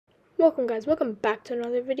Welcome guys, welcome back to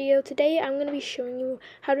another video. Today I'm going to be showing you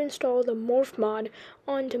how to install the morph mod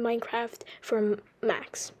onto Minecraft for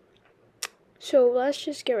Macs. So let's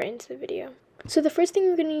just get right into the video. So the first thing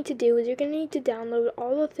you're going to need to do is you're going to need to download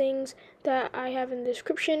all the things that I have in the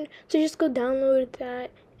description. So just go download that,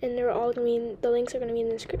 and they're all going to be, the links are going to be in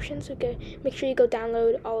the description. So make sure you go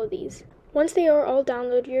download all of these. Once they are all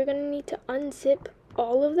downloaded, you're going to need to unzip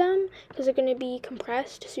all of them because they're going to be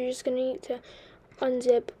compressed. So you're just going to need to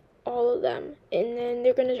unzip all of them, and then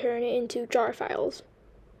they're going to turn it into jar files.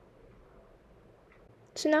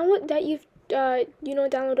 So now that you've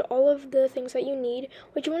downloaded all of the things that you need,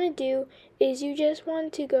 what you want to do is you just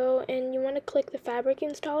want to go and you want to click the fabric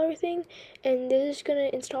installer thing, and this is going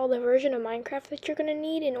to install the version of Minecraft that you're going to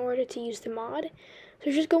need in order to use the mod.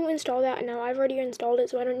 So just go install that. Now I've already installed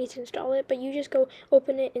it, so I don't need to install it, but you just go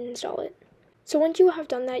open it and install it. So once you have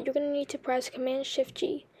done that, you're going to need to press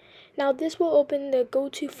Command-Shift-G. Now this will open the go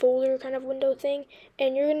to folder kind of window thing,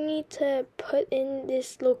 and you're going to need to put in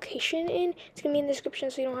this location in. It's going to be in the description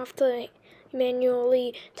so you don't have to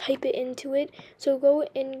manually type it into it. So go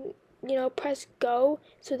and press go,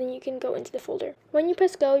 so then you can go into the folder. When you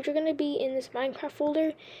press go, you're going to be in this Minecraft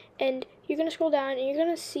folder, and you're going to scroll down and you're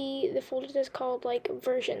going to see the folder that's called like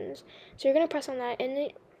versions. So you're going to press on that, and then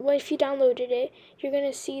if you downloaded it, you're going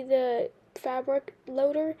to see the fabric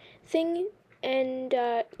loader thing. And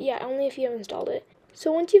yeah, only if you have installed it.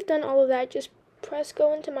 So once you've done all of that, just press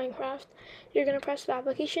go into Minecraft. You're gonna press the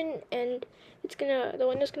application, and the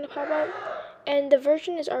window's gonna pop up, and the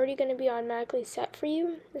version is already gonna be automatically set for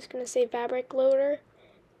you. It's gonna say fabric loader,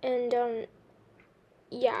 and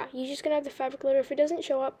yeah, you're just gonna have the fabric loader. If it doesn't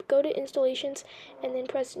show up, go to installations and then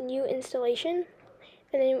press new installation,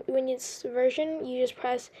 and then when it's version, you just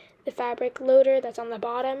press the fabric loader that's on the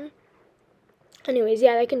bottom. Anyways,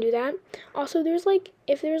 yeah, I can do that. Also,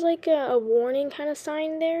 if there's like a warning kind of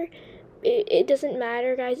sign there, it doesn't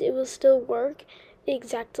matter, guys. It will still work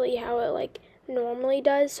exactly how it like normally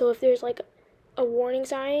does. So if there's like a warning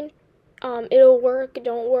sign, it'll work.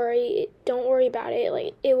 Don't worry about it.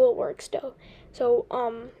 Like, it will work still. So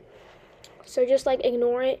so just like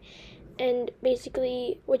ignore it, and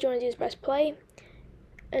basically what you want to do is press play,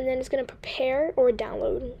 and then it's gonna prepare or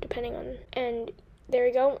download depending on. And there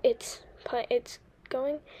we go. It's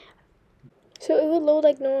going. So it would load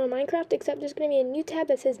like normal Minecraft, except there's going to be a new tab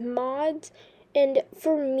that says mods, and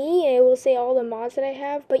for me it will say all the mods that I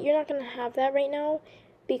have, but you're not going to have that right now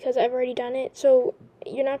because I've already done it. So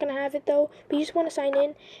you're not going to have it though, but you just want to sign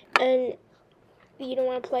in, and you don't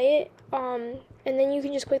want to play it, and then you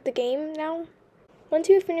can just quit the game now. Once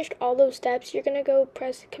you have finished all those steps, you're going to go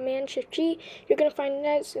press Command-Shift-G. You're going to find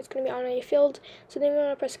that it's going to be on a field. So then you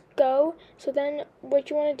want to press go. So then what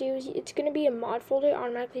you want to do is it's going to be a mod folder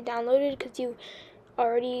automatically downloaded because you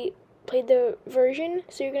already played the version.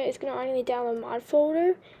 So it's going to automatically download mod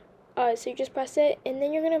folder. So you just press it, and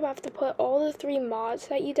then you're going to have to put all the 3 mods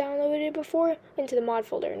that you downloaded before into the mod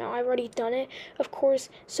folder. Now I've already done it, of course,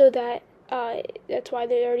 so that that's why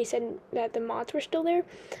they already said that the mods were still there.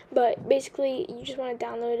 But basically, you just want to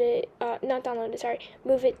download it,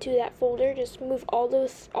 move it to that folder. Just move all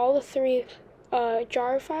the 3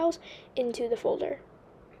 jar files into the folder.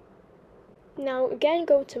 Now again,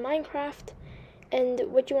 go to Minecraft, and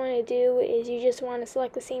what you want to do is you just want to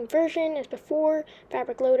select the same version as before,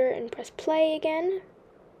 fabric loader, and press play again.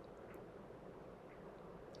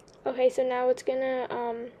 Okay, so now it's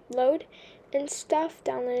gonna load and stuff,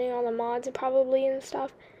 downloading all the mods probably and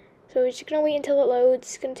stuff. So we're just gonna wait until it loads.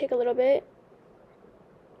 It's gonna take a little bit.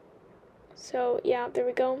 So yeah, there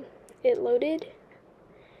we go. It loaded.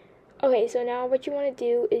 Okay, so now what you want to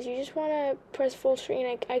do is you just want to press full screen.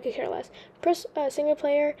 I could care less. Press single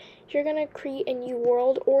player. You're gonna create a new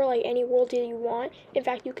world, or like any world that you want. In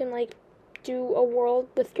fact, you can like do a world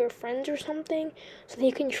with your friends or something, so that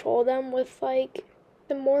you control them with like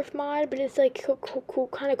the morph mod. But it's like cool,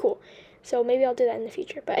 kind of cool. So maybe I'll do that in the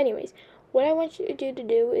future. But anyways, what I want you to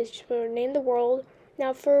do is just name the world.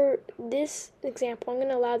 Now for this example, I'm going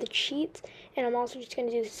to allow the cheats, and I'm also just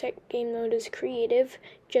going to do set game mode as creative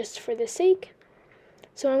just for the sake.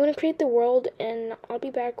 So I'm going to create the world, and I'll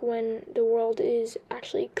be back when the world is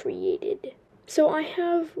actually created. So I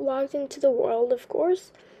have logged into the world, of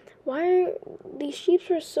course. Why are these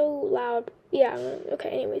sheeps are so loud? Yeah, okay,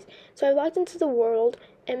 anyways. So I logged into the world,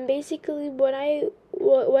 and basically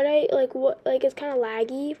it's kind of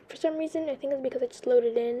laggy for some reason. I think it's because I just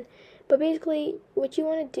loaded in. But basically, what you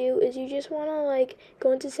want to do is you just want to like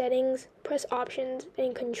go into settings, press options,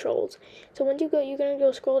 and controls. So once you go, you're going to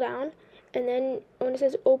go scroll down, and then when it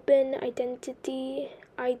says open identity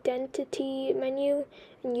menu,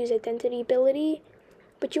 and use identity ability,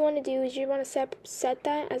 what you want to do is you want to set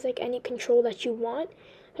that as like any control that you want.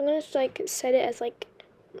 I'm going to like set it as like,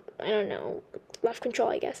 I don't know, left control,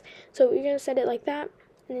 I guess. So you're going to set it like that,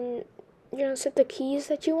 and then you're going to set the keys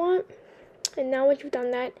that you want. And now once you've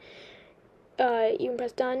done that, you can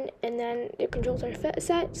press done, and then your controls are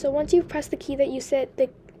set. So once you've pressed the key that you set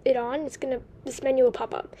it on, this menu will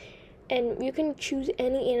pop up, and you can choose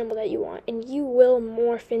any animal that you want, and you will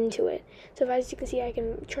morph into it. So as you can see, I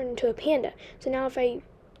can turn into a panda. So now if I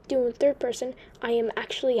do in third person, I am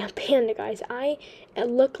actually a panda, guys. I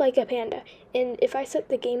look like a panda. And if I set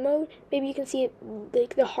the game mode, maybe you can see it,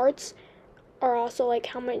 like the hearts are also like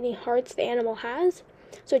how many hearts the animal has.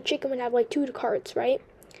 So a chicken would have like 2 hearts, right?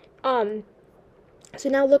 So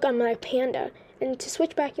now look, I'm like panda. And to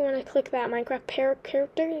switch back, you want to click that Minecraft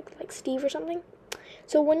character, like Steve or something.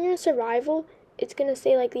 So when you're in survival, it's going to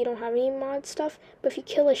say like you don't have any mod stuff. But if you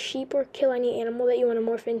kill a sheep or kill any animal that you want to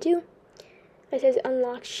morph into, it says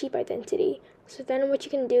unlock sheep identity. So then what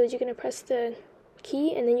you can do is you're going to press the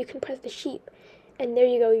key, and then you can press the sheep. And there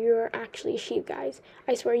you go, you're actually a sheep, guys.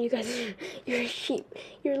 I swear, you guys, you're a sheep.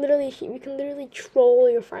 You're literally a sheep. You can literally troll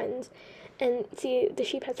your friends. And see, the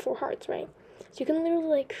sheep has 4 hearts, right? So you can literally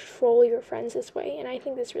like troll your friends this way, and I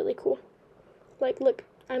think that's really cool. Like, look,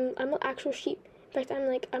 I'm an actual sheep. In fact,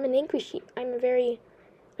 I'm an angry sheep. I'm a very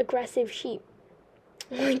aggressive sheep.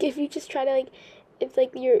 Like, if you just try to like, if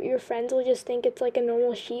like your friends will just think it's like a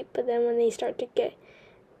normal sheep, but then when they start to get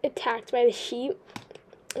attacked by the sheep,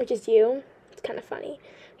 which is you, it's kind of funny.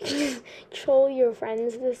 You can just troll your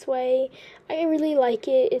friends this way. I really like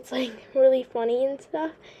it. It's like really funny and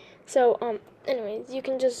stuff. So anyways, you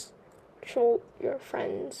can just troll your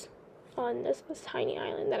friends on this tiny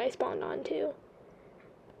island that I spawned onto.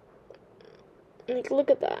 Like,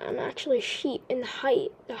 look at that. I'm actually a sheep. And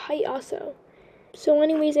the height also. So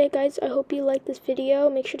anyways, guys, I hope you liked this video.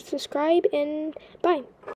 Make sure to subscribe, and bye.